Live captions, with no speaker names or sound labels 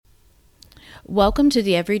Welcome to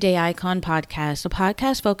the Everyday Icon podcast, a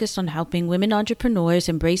podcast focused on helping women entrepreneurs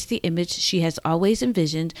embrace the image she has always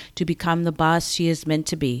envisioned to become the boss she is meant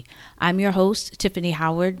to be. I'm your host, Tiffany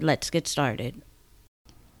Howard. Let's get started.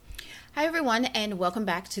 Hi, everyone, and welcome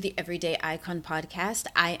back to the Everyday Icon podcast.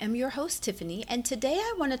 I am your host, Tiffany, and today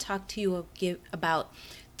I want to talk to you about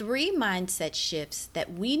 3 mindset shifts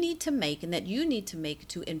that we need to make and that you need to make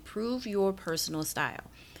to improve your personal style.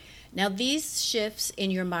 Now, these shifts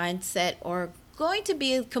in your mindset are going to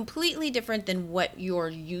be completely different than what you're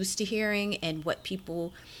used to hearing and what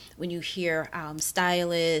people, when you hear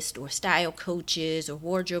stylists or style coaches or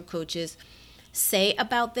wardrobe coaches say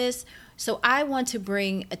about this. So I want to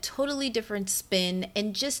bring a totally different spin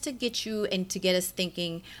and just to get you and to get us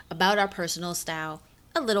thinking about our personal style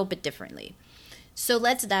a little bit differently. So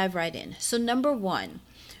let's dive right in. So number 1,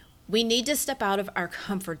 we need to step out of our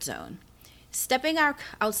comfort zone. Stepping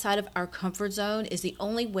outside of our comfort zone is the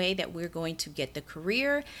only way that we're going to get the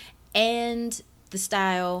career and the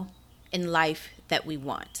style in life that we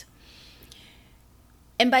want.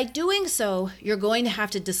 And by doing so, you're going to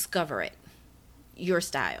have to discover it, your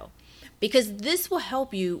style, because this will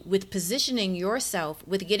help you with positioning yourself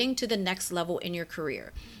with getting to the next level in your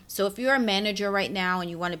career. So if you're a manager right now and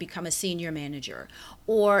you want to become a senior manager,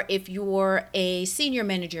 or if you're a senior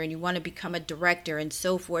manager and you want to become a director and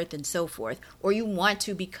so forth, or you want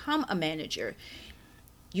to become a manager,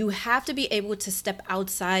 you have to be able to step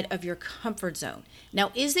outside of your comfort zone.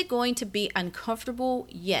 Now, is it going to be uncomfortable?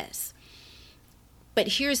 Yes. But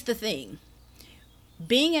here's the thing.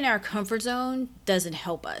 Being in our comfort zone doesn't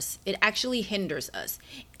help us. It actually hinders us.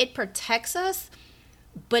 It protects us,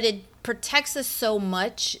 but it protects us so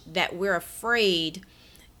much that we're afraid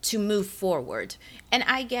to move forward. And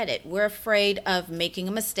I get it. We're afraid of making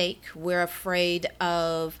a mistake. We're afraid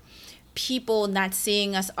of people not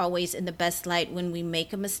seeing us always in the best light when we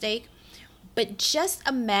make a mistake. But just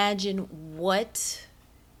imagine what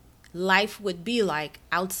life would be like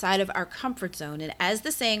outside of our comfort zone. And as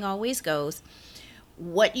the saying always goes,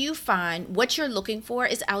 what you find, what you're looking for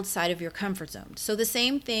is outside of your comfort zone. So the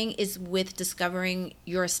same thing is with discovering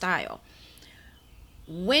your style.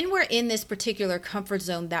 When we're in this particular comfort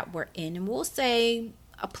zone that we're in, and we'll say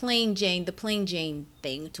the plain Jane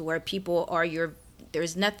thing, to where people are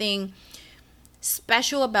there's nothing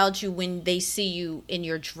special about you when they see you in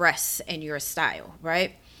your dress and your style,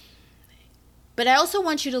 right? But I also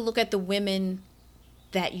want you to look at the women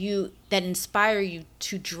that inspire you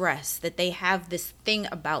to dress, that they have this thing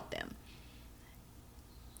about them.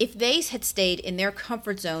 If they had stayed in their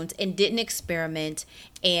comfort zones and didn't experiment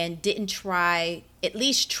and didn't at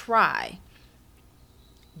least try,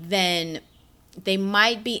 then they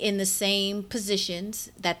might be in the same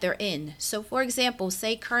positions that they're in. So for example,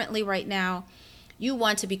 say currently right now, you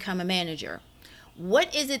want to become a manager.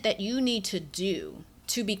 What is it that you need to do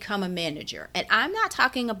to become a manager? And I'm not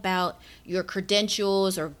talking about your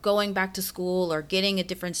credentials or going back to school or getting a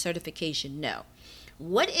different certification. No.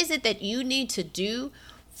 What is it that you need to do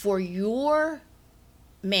for your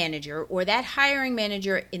manager or that hiring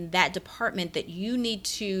manager in that department that you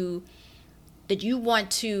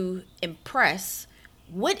want to impress?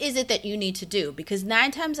 What is it that you need to do? Because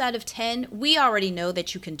 9 times out of 10, we already know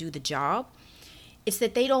that you can do the job. It's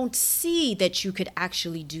that they don't see that you could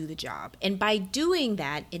actually do the job. And by doing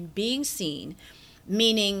that and being seen,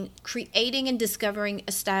 meaning creating and discovering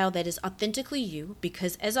a style that is authentically you,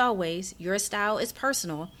 because as always, your style is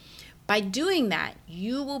personal. By doing that,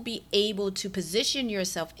 you will be able to position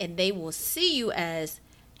yourself and they will see you as,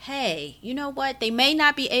 hey, you know what? They may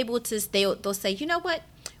not be able to, they'll say, you know what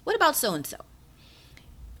about so-and-so?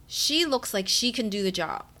 She looks like she can do the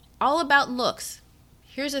job. All about looks.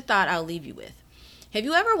 Here's a thought I'll leave you with. Have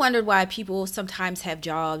you ever wondered why people sometimes have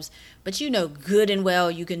jobs, but you know good and well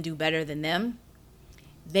you can do better than them?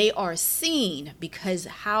 They are seen because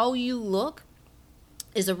how you look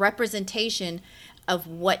is a representation of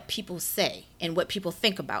what people say and what people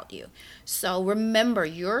think about you. So remember,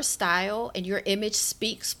 your style and your image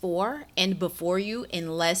speaks for and before you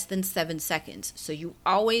in less than 7 seconds. So you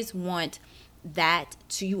always want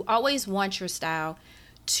your style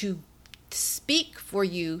to speak for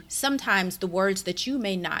you, sometimes the words that you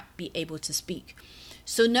may not be able to speak.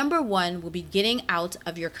 So number 1 will be getting out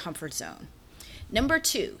of your comfort zone. Number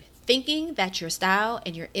 2, thinking that your style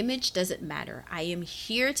and your image doesn't matter. I am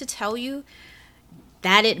here to tell you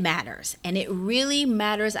that it matters. And it really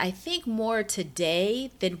matters, I think, more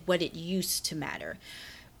today than what it used to matter.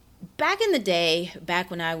 Back in the day, back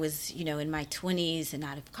when I was, in my 20s and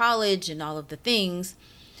out of college and all of the things,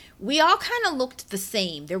 we all kind of looked the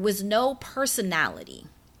same. There was no personality.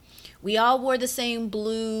 We all wore the same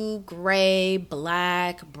blue, gray,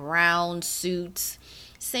 black, brown suits,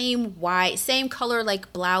 same white, same color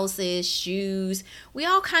like blouses, shoes. We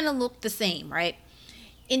all kind of look the same, right?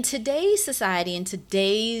 In today's society, in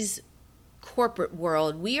today's corporate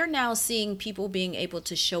world, we are now seeing people being able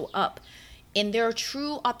to show up in their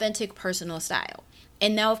true, authentic personal style.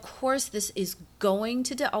 And now, of course, this is going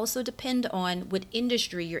to also depend on what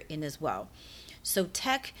industry you're in as well. So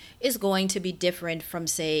tech is going to be different from,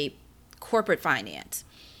 say, corporate finance.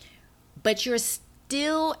 But you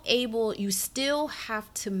still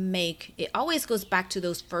have to make, it always goes back to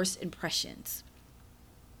those first impressions.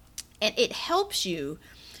 And it helps you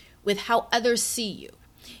with how others see you.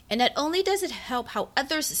 And not only does it help how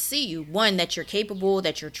others see you, one, that you're capable,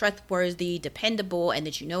 that you're trustworthy, dependable, and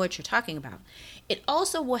that you know what you're talking about, it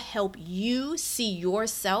also will help you see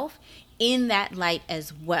yourself in that light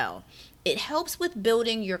as well. It helps with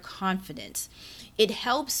building your confidence. It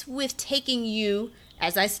helps with taking you,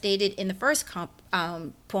 as I stated in the first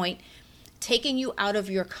point, taking you out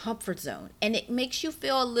of your comfort zone. And it makes you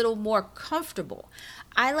feel a little more comfortable.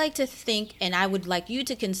 I like to think, and I would like you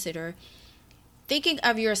to consider, thinking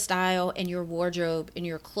of your style and your wardrobe and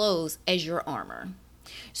your clothes as your armor.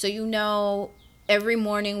 So you know every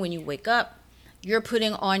morning when you wake up, you're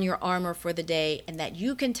putting on your armor for the day and that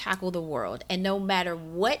you can tackle the world. And no matter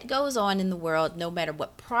what goes on in the world, no matter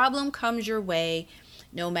what problem comes your way,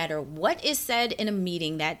 no matter what is said in a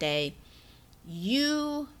meeting that day,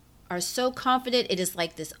 you are so confident. It is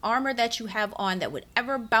like this armor that you have on that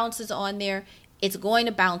whatever bounces on there, it's going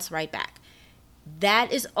to bounce right back.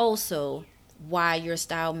 That is also why your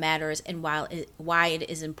style matters and why it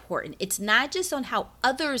is important. It's not just on how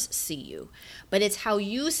others see you, but it's how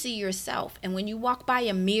you see yourself. And when you walk by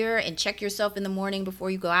a mirror and check yourself in the morning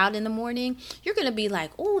before you go out in the morning, you're going to be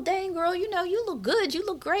like, oh, dang, girl, you look good. You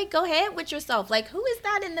look great. Go ahead with yourself. Like, who is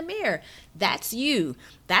that in the mirror? That's you.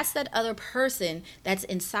 That's that other person that's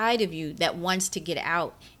inside of you that wants to get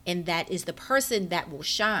out. And that is the person that will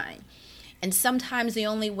shine. And sometimes the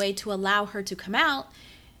only way to allow her to come out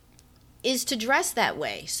is to dress that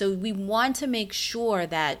way. So we want to make sure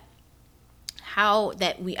that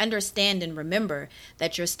we understand and remember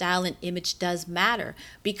that your style and image does matter,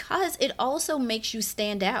 because it also makes you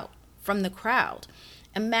stand out from the crowd.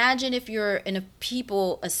 Imagine if you're in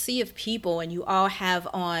a sea of people and you all have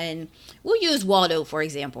on, we'll use Waldo for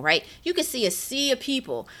example, right? You can see a sea of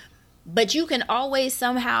people, but you can always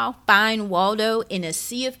somehow find Waldo in a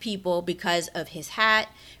sea of people because of his hat,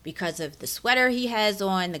 because of the sweater he has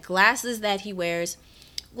on, the glasses that he wears.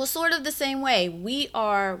 Well, sort of the same way.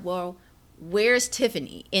 Where's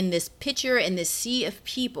Tiffany in this picture, in this sea of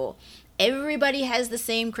people? Everybody has the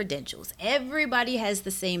same credentials. Everybody has the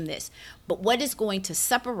same this. But what is going to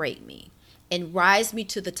separate me and rise me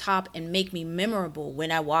to the top and make me memorable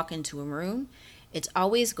when I walk into a room? It's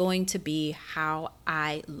always going to be how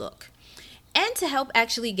I look. And to help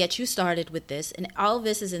actually get you started with this, and all of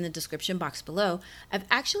this is in the description box below, I've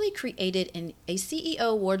actually created a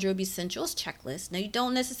CEO Wardrobe Essentials checklist. Now, you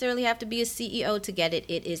don't necessarily have to be a CEO to get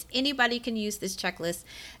it. Anybody can use this checklist,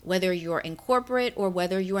 whether you're in corporate or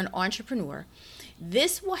whether you're an entrepreneur.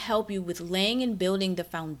 This will help you with laying and building the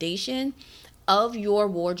foundation of your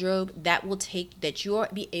wardrobe that you'll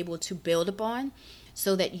be able to build upon,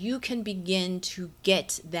 so that you can begin to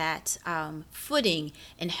get that footing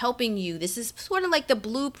and helping you. This is sort of like the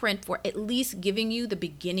blueprint for at least giving you the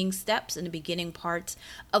beginning steps and the beginning parts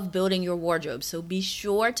of building your wardrobe. So be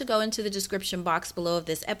sure to go into the description box below of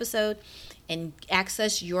this episode and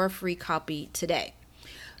access your free copy today.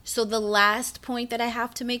 So the last point that I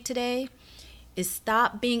have to make today is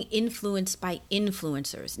stop being influenced by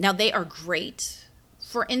influencers. Now, they are great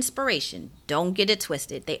for inspiration. Don't get it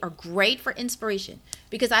twisted. They are great for inspiration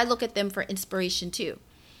because I look at them for inspiration too.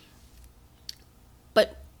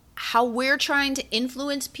 But how we're trying to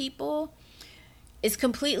influence people is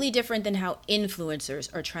completely different than how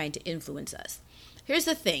influencers are trying to influence us. Here's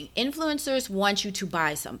the thing. Influencers want you to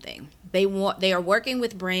buy something. They are working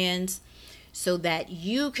with brands so that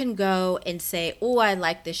you can go and say, oh, I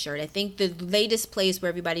like this shirt. I think the latest place where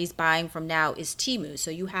everybody's buying from now is Temu.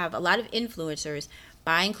 So you have a lot of influencers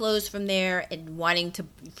buying clothes from there and wanting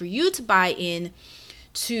for you to buy in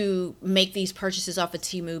to make these purchases off of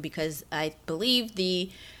Temu, because I believe the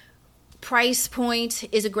price point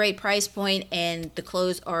is a great price point and the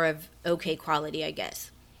clothes are of okay quality, I guess.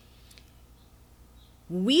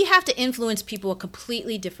 We have to influence people a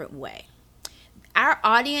completely different way. Our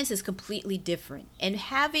audience is completely different, and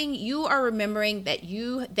you are remembering that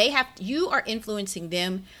you are influencing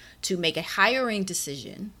them to make a hiring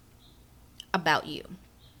decision about you.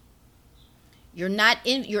 You're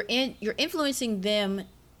influencing them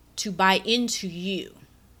to buy into you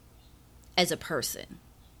as a person.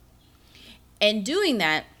 And doing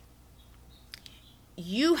that,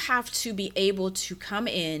 you have to be able to come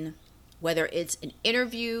in, whether it's an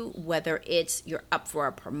interview, whether it's you're up for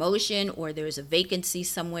a promotion or there's a vacancy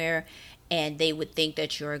somewhere and they would think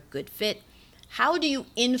that you're a good fit. How do you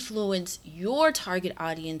influence your target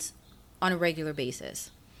audience on a regular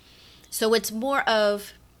basis? So it's more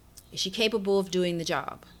of, is she capable of doing the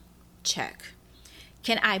job? Check.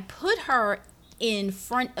 Can I put her in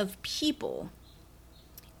front of people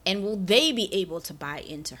and will they be able to buy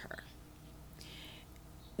into her?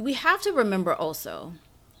 We have to remember also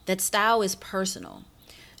that style is personal.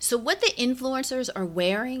 So what the influencers are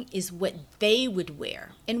wearing is what they would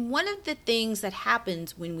wear. And one of the things that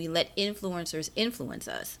happens when we let influencers influence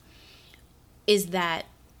us is that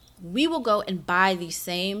we will go and buy these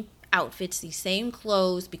same outfits, these same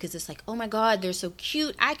clothes, because it's like, oh my God, they're so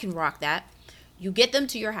cute, I can rock that. You get them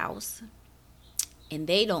to your house and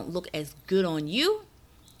they don't look as good on you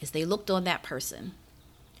as they looked on that person.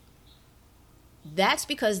 That's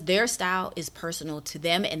because their style is personal to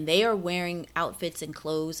them and they are wearing outfits and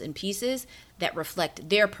clothes and pieces that reflect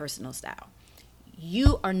their personal style.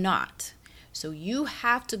 You are not. So you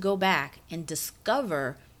have to go back and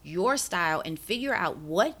discover your style and figure out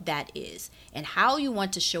what that is and how you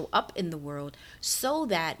want to show up in the world so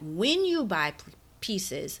that when you buy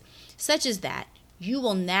pieces such as that, you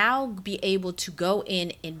will now be able to go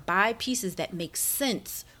in and buy pieces that make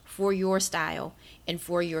sense for your style and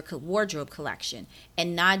for your wardrobe collection,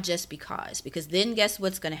 and not just because then guess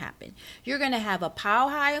what's going to happen? You're going to have a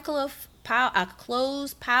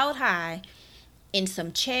clothes piled high in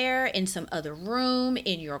some chair, in some other room,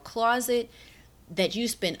 in your closet that you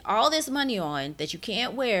spent all this money on that you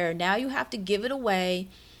can't wear. Now you have to give it away.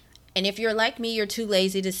 And if you're like me, you're too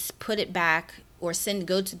lazy to put it back or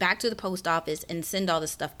back to the post office and send all the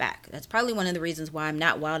stuff back. That's probably one of the reasons why I'm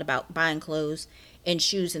not wild about buying clothes and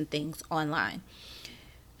shoes and things online.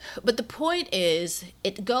 But the point is,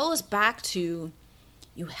 it goes back to,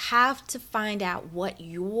 you have to find out what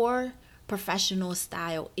your professional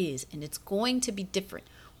style is, and it's going to be different.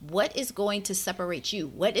 What is going to separate you?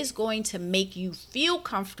 What is going to make you feel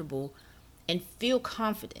comfortable and feel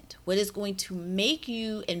confident? What is going to make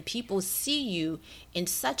you and people see you in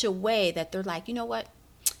such a way that they're like, you know what?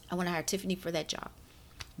 I want to hire Tiffany for that job.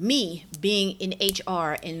 Me being in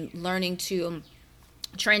HR and learning to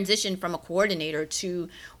transition from a coordinator to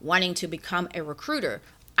wanting to become a recruiter,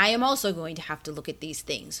 I am also going to have to look at these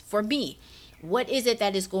things. For me, what is it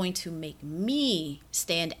that is going to make me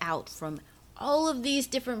stand out from all of these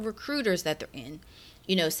different recruiters that they're in?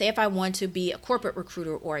 You know, say if I want to be a corporate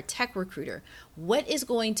recruiter or a tech recruiter, what is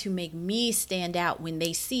going to make me stand out when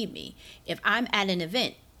they see me? If I'm at an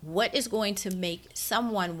event, what is going to make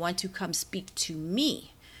someone want to come speak to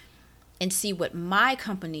me and see what my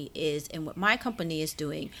company is and what my company is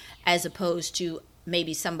doing, as opposed to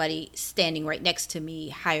maybe somebody standing right next to me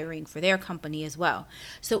hiring for their company as well?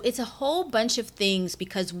 So it's a whole bunch of things,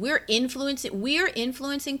 because we're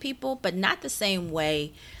influencing people, but not the same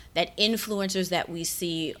way that influencers that we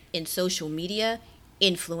see in social media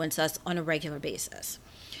influence us on a regular basis.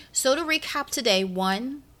 So to recap today,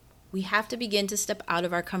 1, we have to begin to step out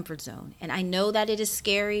of our comfort zone. And I know that it is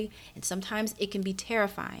scary and sometimes it can be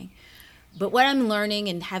terrifying. But what I'm learning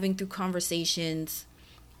and having through conversations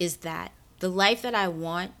is that the life that I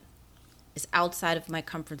want is outside of my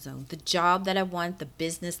comfort zone. The job that I want, the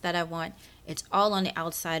business that I want, it's all on the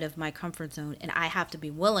outside of my comfort zone. And I have to be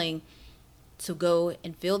willing to go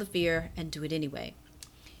and feel the fear and do it anyway.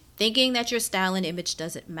 Thinking that your style and image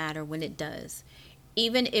doesn't matter when it does.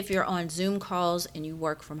 Even if you're on Zoom calls and you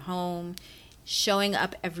work from home, showing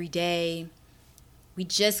up every day, we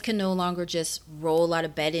just can no longer just roll out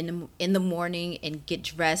of bed in the morning and get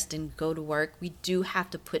dressed and go to work. We do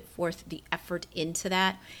have to put forth the effort into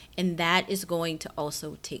that, and that is going to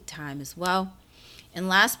also take time as well. And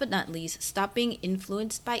last but not least, stop being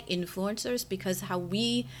influenced by influencers, because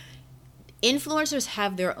influencers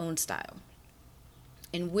have their own style.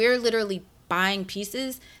 And we're literally buying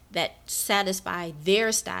pieces that satisfy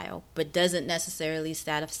their style, but doesn't necessarily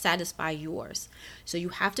satisfy yours. So you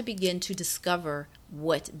have to begin to discover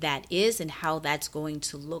what that is and how that's going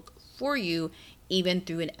to look for you, even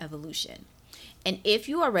through an evolution. And if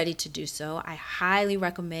you are ready to do so, I highly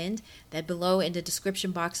recommend that below in the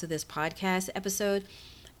description box of this podcast episode,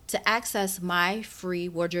 to access my free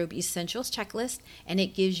Wardrobe Essentials checklist, and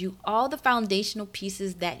it gives you all the foundational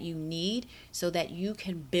pieces that you need so that you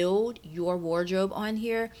can build your wardrobe on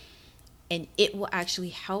here, and it will actually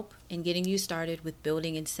help in getting you started with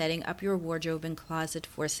building and setting up your wardrobe and closet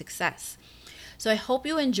for success. So I hope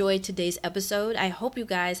you enjoyed today's episode. I hope you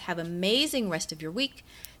guys have an amazing rest of your week.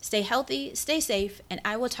 Stay healthy, stay safe, and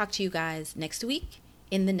I will talk to you guys next week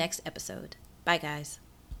in the next episode. Bye, guys.